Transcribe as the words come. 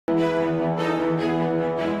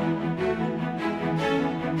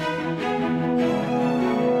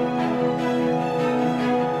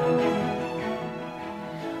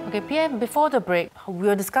before the break, we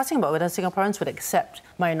were discussing about whether Singaporeans would accept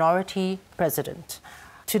minority president.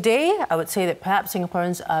 Today, I would say that perhaps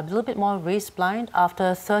Singaporeans are a little bit more race-blind.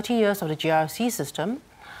 After 30 years of the GRC system,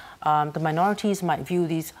 the minorities might view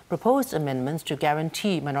these proposed amendments to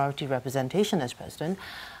guarantee minority representation as president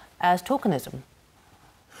as tokenism.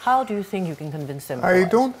 How do you think you can convince them? I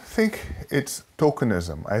don't think it's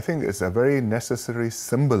tokenism. I think it's a very necessary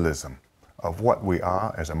symbolism of what we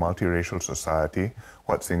are as a multiracial society,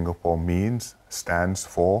 what Singapore means, stands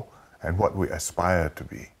for, and what we aspire to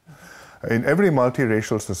be. In every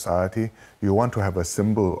multiracial society, you want to have a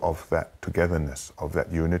symbol of that togetherness, of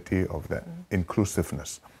that unity, of that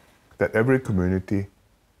inclusiveness, that every community,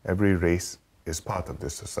 every race is part of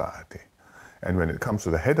this society. And when it comes to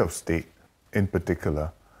the head of state in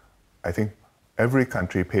particular, I think every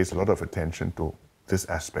country pays a lot of attention to this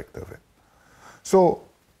aspect of it. So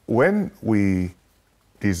when we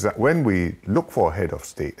look for a head of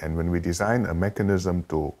state and when we design a mechanism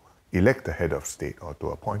to elect a head of state or to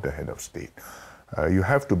appoint a head of state, you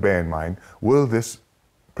have to bear in mind, will this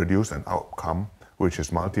produce an outcome which is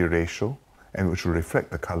multiracial and which will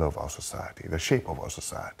reflect the color of our society, the shape of our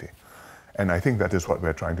society? And I think that is what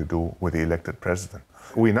we're trying to do with the elected president.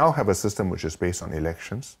 We now have a system which is based on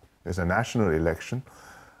elections. It's a national election.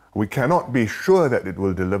 We cannot be sure that it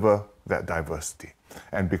will deliver that diversity.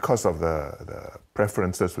 And because of the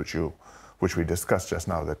preferences which we discussed just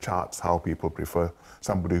now, the charts, how people prefer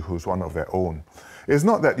somebody who's one of their own, it's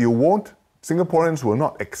not that Singaporeans will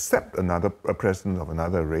not accept a president of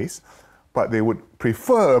another race, but they would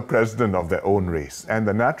prefer a president of their own race. And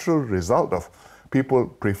the natural result of people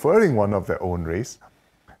preferring one of their own race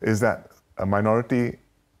is that a minority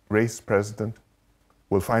race president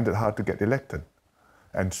will find it hard to get elected.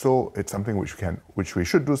 And so it's something which we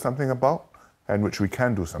should do something about and which we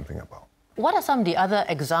can do something about. What are some of the other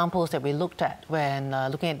examples that we looked at when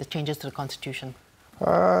looking at the changes to the Constitution?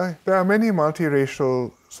 There are many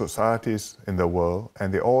multiracial societies in the world,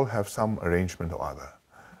 and they all have some arrangement or other.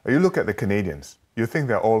 You look at the Canadians, you think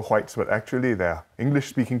they're all whites, but actually they're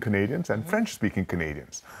English-speaking Canadians and French-speaking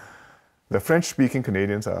Canadians. The French-speaking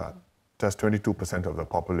Canadians are just 22% of the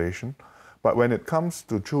population, but when it comes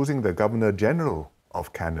to choosing the Governor-General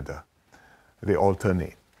of Canada, they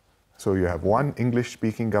alternate. So you have one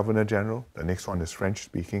English-speaking Governor-General, the next one is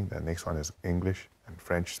French-speaking, the next one is English and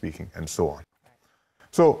French-speaking, and so on.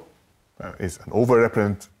 So it's an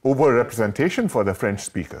over-representation for the French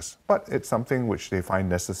speakers, but it's something which they find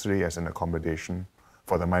necessary as an accommodation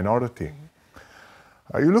for the minority.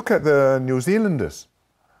 You look at the New Zealanders.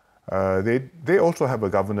 They also have a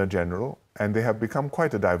Governor-General, and they have become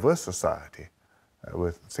quite a diverse society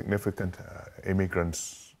with significant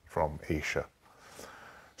immigrants from Asia.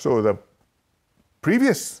 So the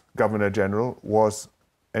previous Governor-General was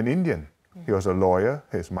an Indian. He was a lawyer.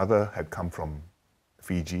 His mother had come from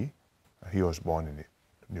Fiji. He was born in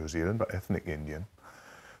New Zealand, but ethnic Indian.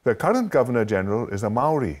 The current Governor-General is a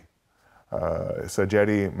Maori, Sir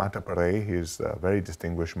Jerry Mateparae. He's a very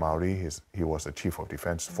distinguished Maori. He was a Chief of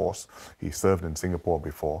Defence Force. He served in Singapore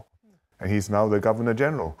before, and he's now the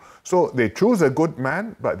Governor-General. So they choose a good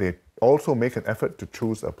man, but they also make an effort to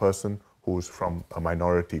choose a person who's from a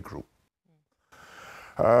minority group.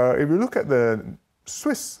 If you look at the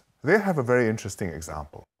Swiss, they have a very interesting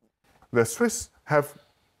example. The Swiss have,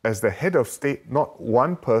 as the head of state, not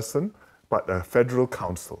one person, but a federal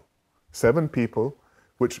council, 7 people,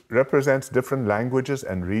 which represents different languages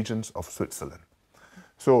and regions of Switzerland.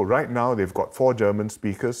 So right now they've got 4 German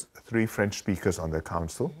speakers, 3 French speakers on their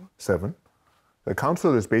council, 7. The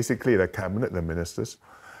council is basically the cabinet, the ministers,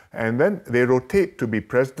 and then they rotate to be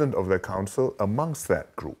president of the council amongst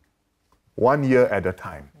that group, 1 year at a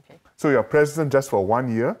time. Okay. So you're president just for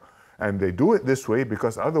 1 year, and they do it this way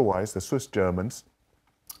because otherwise the Swiss Germans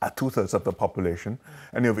are 2/3 of the population,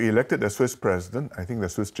 and if we elected a Swiss president, I think the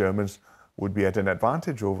Swiss Germans would be at an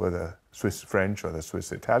advantage over the Swiss French or the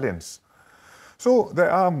Swiss Italians. So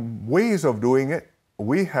there are ways of doing it.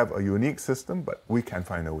 We have a unique system, but we can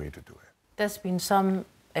find a way to do it. There's been some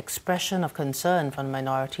expression of concern from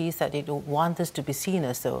minorities that they don't want this to be seen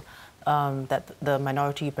as though that the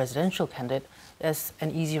minority presidential candidate is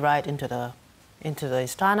an easy ride into the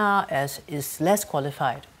Istana, as is less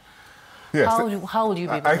qualified. Yes. How would you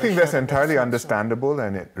be able I to think that's that entirely understandable,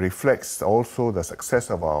 and it reflects also the success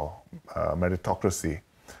of our meritocracy,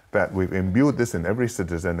 that we've imbued this in every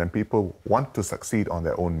citizen, and people want to succeed on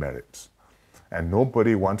their own merits. And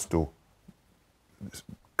nobody wants to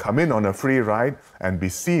come in on a free ride and be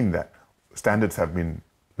seen that standards have been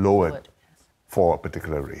lowered for a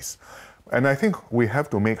particular race. And I think we have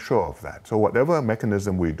to make sure of that. So whatever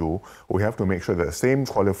mechanism we do, we have to make sure that the same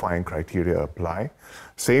qualifying criteria apply,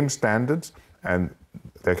 same standards, and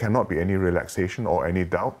there cannot be any relaxation or any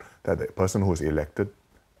doubt that the person who is elected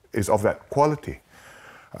is of that quality.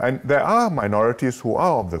 And there are minorities who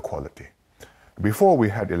are of the quality. Before we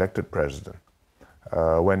had elected president,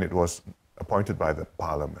 when it was appointed by the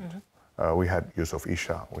parliament, we had Yusof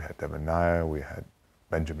Ishak, we had Devon Nair, we had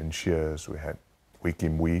Benjamin Sheares, we had Wee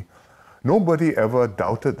Kim Wee. Nobody ever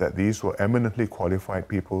doubted that these were eminently qualified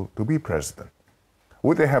people to be president.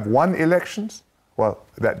 Would they have won elections? Well,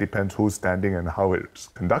 that depends who's standing and how it's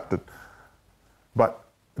conducted. But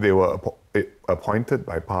they were appointed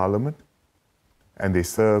by Parliament and they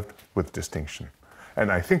served with distinction.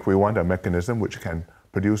 And I think we want a mechanism which can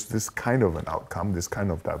produce this kind of an outcome, this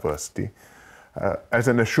kind of diversity, as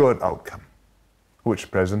an assured outcome,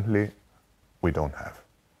 which presently we don't have.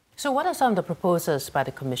 So what are some of the proposals by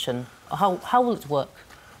the Commission? How will it work?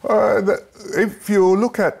 If you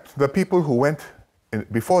look at the people who went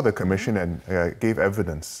before the Commission and gave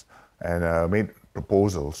evidence and made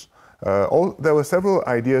proposals, there were several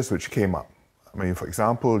ideas which came up. I mean, for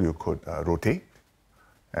example, you could rotate,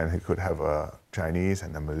 and you could have a Chinese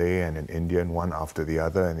and a Malay and an Indian, one after the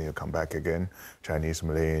other, and then you come back again, Chinese,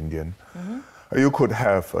 Malay, Indian. You could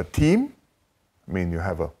have a team. I mean, you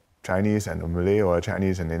have a Chinese and a Malay or a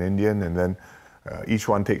Chinese and an Indian, and then each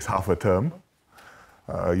one takes half a term.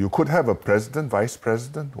 You could have a president, vice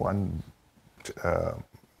president, one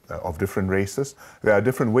of different races. There are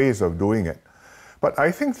different ways of doing it. But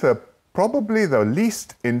I think probably the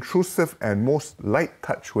least intrusive and most light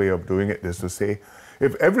touch way of doing it is to say,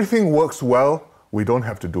 if everything works well, we don't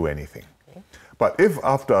have to do anything. Okay. But if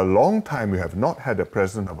after a long time you have not had a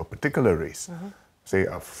president of a particular race, say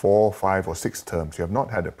 4, 5, or 6 terms, you have not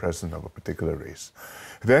had a president of a particular race,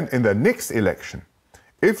 then in the next election,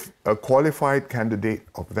 if a qualified candidate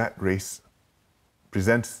of that race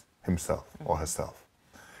presents himself or herself,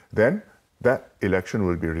 then that election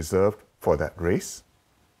will be reserved for that race.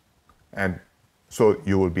 And so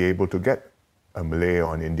you will be able to get a Malay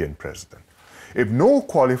or an Indian president. If no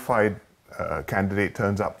qualified candidate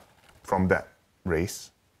turns up from that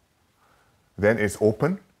race, then it's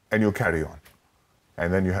open and you carry on.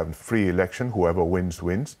 And then you have a free election, whoever wins,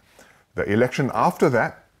 wins. The election after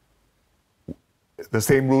that, the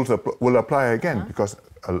same rules will apply again because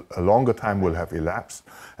a longer time will have elapsed.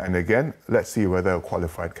 And again, let's see whether a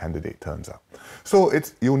qualified candidate turns up. So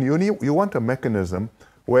you want a mechanism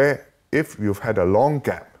where if you've had a long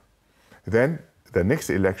gap, then the next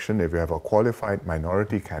election, if you have a qualified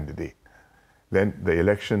minority candidate, then the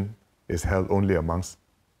election is held only amongst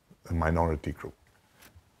a minority group.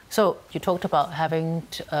 So you talked about having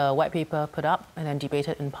a white paper put up and then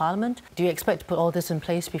debated in Parliament. Do you expect to put all this in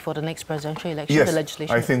place before the next presidential election? Yes, the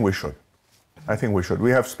legislation? I think we should. I think we should.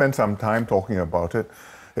 We have spent some time talking about it.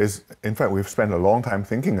 In fact, we've spent a long time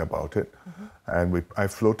thinking about it. And I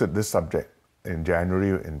floated this subject in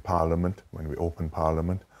January in Parliament, when we opened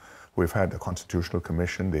Parliament. We've had the Constitutional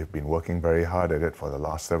Commission. They've been working very hard at it for the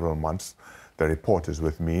last several months. The report is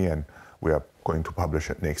with me, and we are going to publish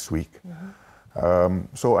it next week.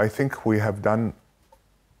 So I think we have done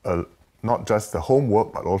not just the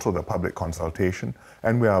homework, but also the public consultation,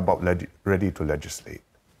 and we are about ready to legislate.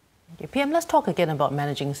 Okay, PM, let's talk again about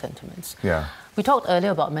managing sentiments. Yeah. We talked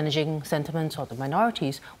earlier about managing sentiments of the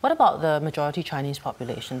minorities. What about the majority Chinese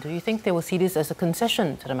population? Do you think they will see this as a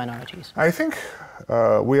concession to the minorities? I think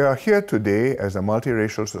we are here today as a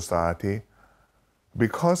multiracial society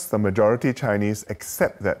because the majority Chinese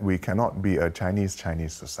accept that we cannot be a Chinese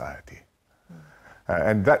society.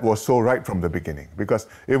 And that was so right from the beginning, because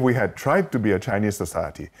if we had tried to be a Chinese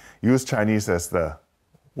society, use Chinese as the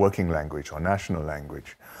working language or national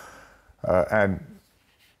language, and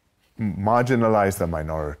marginalize the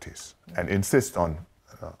minorities and insist on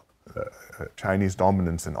Chinese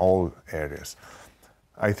dominance in all areas,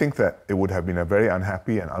 I think that it would have been a very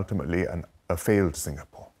unhappy and ultimately a failed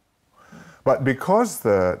Singapore. But because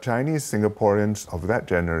the Chinese Singaporeans of that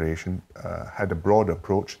generation had a broad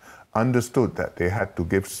approach, understood that they had to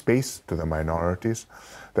give space to the minorities,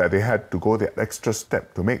 that they had to go the extra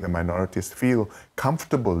step to make the minorities feel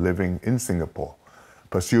comfortable living in Singapore,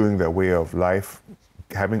 pursuing their way of life,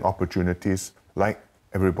 having opportunities like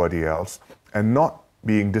everybody else, and not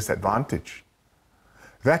being disadvantaged.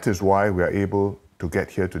 That is why we are able to get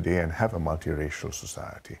here today and have a multiracial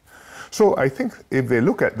society. So I think if they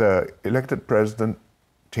look at the elected president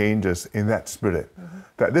changes in that spirit,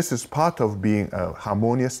 that this is part of being a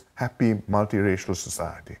harmonious, happy, multiracial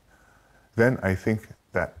society, then I think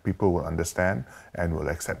that people will understand and will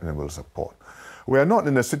accept and will support. We are not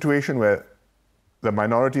in a situation where the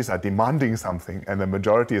minorities are demanding something and the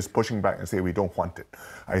majority is pushing back and say we don't want it.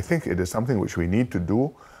 I think it is something which we need to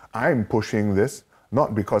do. I'm pushing this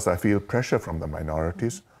not because I feel pressure from the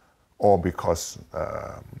minorities or because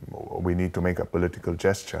we need to make a political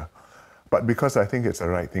gesture, but because I think it's the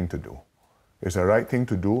right thing to do. It's the right thing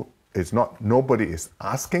to do. It's not, nobody is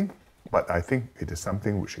asking, but I think it is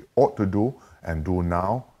something which we ought to do and do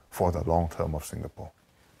now for the long term of Singapore.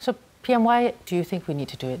 So, PM, why do you think we need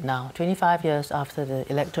to do it now? 25 years after the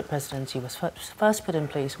elected presidency was first put in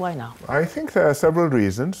place, why now? I think there are several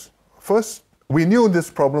reasons. First, we knew this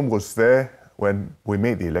problem was there when we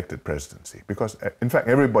made the elected presidency, because in fact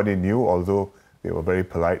everybody knew, although they were very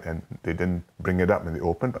polite and they didn't bring it up in the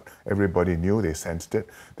open, but everybody knew, they sensed it,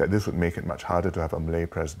 that this would make it much harder to have a Malay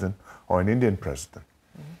president or an Indian president.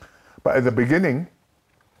 But at the beginning,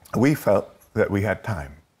 we felt that we had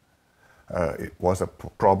time. It was a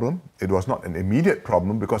problem. It was not an immediate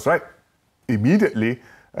problem because immediately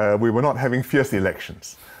we were not having fierce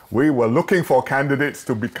elections. We were looking for candidates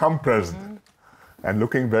to become president and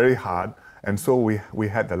looking very hard. And so we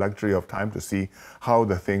had the luxury of time to see how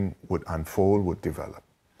the thing would unfold, would develop.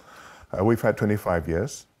 We've had 25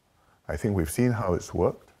 years. I think we've seen how it's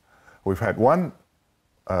worked. We've had one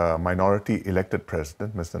minority elected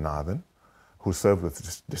president, Mr. Nathan, who served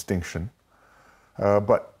with distinction.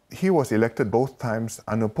 But he was elected both times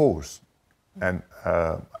unopposed. And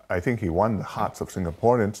I think he won the hearts of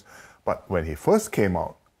Singaporeans. But when he first came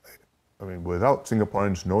out, I mean, without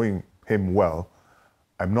Singaporeans knowing him well,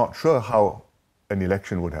 I'm not sure how an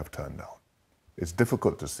election would have turned out. It's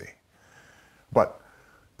difficult to say. But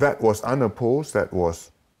that was unopposed. That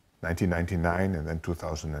was 1999 and then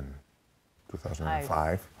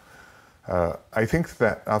 2005. I think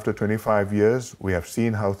that after 25 years, we have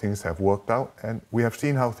seen how things have worked out and we have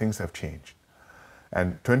seen how things have changed.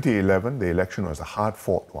 And 2011, the election was a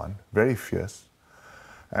hard-fought one, very fierce.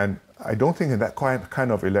 And I don't think in that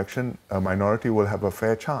kind of election, a minority will have a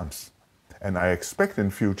fair chance. And I expect in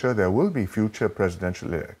future, there will be future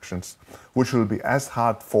presidential elections, which will be as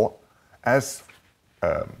hard-fought, as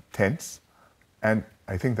tense, and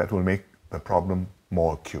I think that will make the problem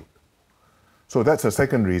more acute. So that's a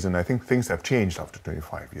second reason. I think things have changed after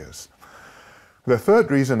 25 years. The third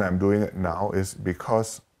reason I'm doing it now is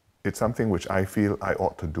because it's something which I feel I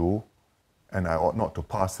ought to do, and I ought not to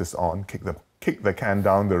pass this on, kick the can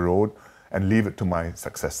down the road and leave it to my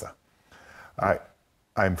successor.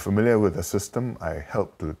 I'm familiar with the system. I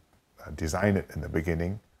helped to design it in the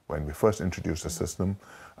beginning. When we first introduced the system,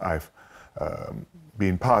 I've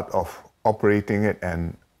been part of operating it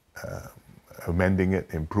and amending it,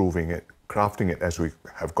 improving it, crafting it as we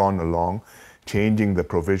have gone along, changing the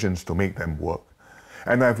provisions to make them work.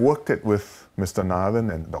 And I've worked it with Mr. Nathan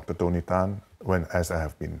and Dr. Tony Tan as I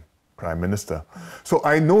have been Prime Minister. So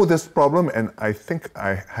I know this problem and I think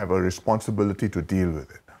I have a responsibility to deal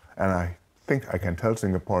with it. And I think I can tell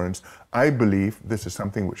Singaporeans, I believe this is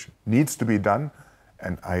something which needs to be done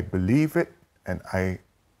and I believe it and I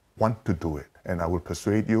want to do it. And I will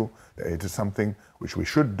persuade you that it is something which we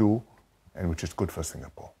should do and which is good for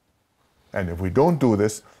Singapore. And if we don't do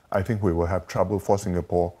this, I think we will have trouble for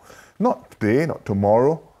Singapore, not today, not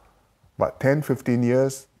tomorrow, but 10, 15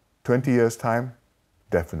 years, 20 years' time,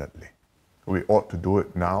 definitely. We ought to do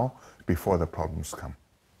it now before the problems come.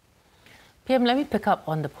 PM, let me pick up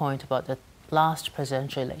on the point about the last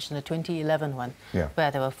presidential election, the 2011 one,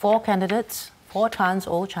 where there were 4 candidates, 4 trans,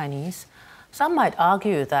 all Chinese. Some might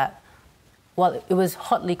argue that, well, it was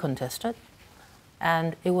hotly contested,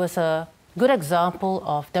 and it was a good example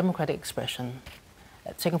of democratic expression.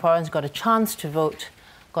 That Singaporeans got a chance to vote,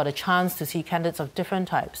 got a chance to see candidates of different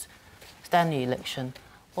types stand the election.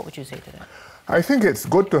 What would you say to that? I think it's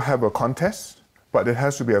good to have a contest, but it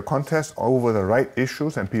has to be a contest over the right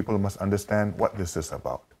issues and people must understand what this is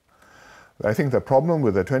about. I think the problem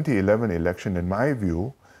with the 2011 election, in my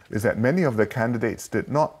view, is that many of the candidates did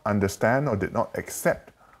not understand or did not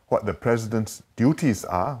accept what the president's duties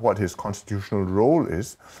are, what his constitutional role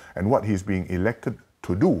is, and what he's being elected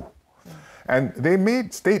to do. And they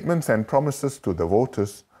made statements and promises to the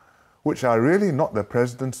voters which are really not the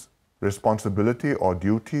president's responsibility or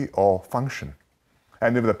duty or function.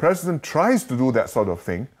 And if the president tries to do that sort of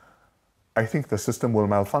thing, I think the system will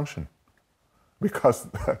malfunction. Because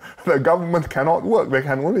the government cannot work. There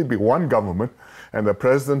can only be one government, and the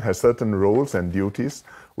president has certain roles and duties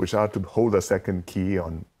which are to hold a second key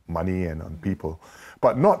on money and on people,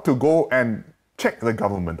 but not to go and check the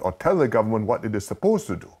government or tell the government what it is supposed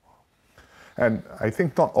to do. And I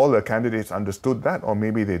think not all the candidates understood that, or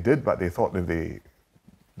maybe they did, but they thought if they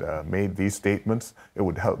made these statements, it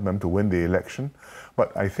would help them to win the election.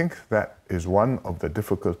 But I think that is one of the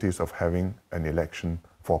difficulties of having an election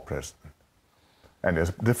for president. And it's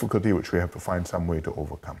a difficulty which we have to find some way to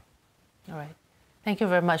overcome. All right. Thank you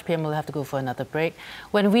very much, PM. We'll have to go for another break.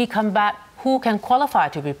 When we come back, who can qualify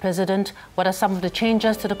to be president? What are some of the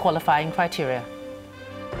changes to the qualifying criteria?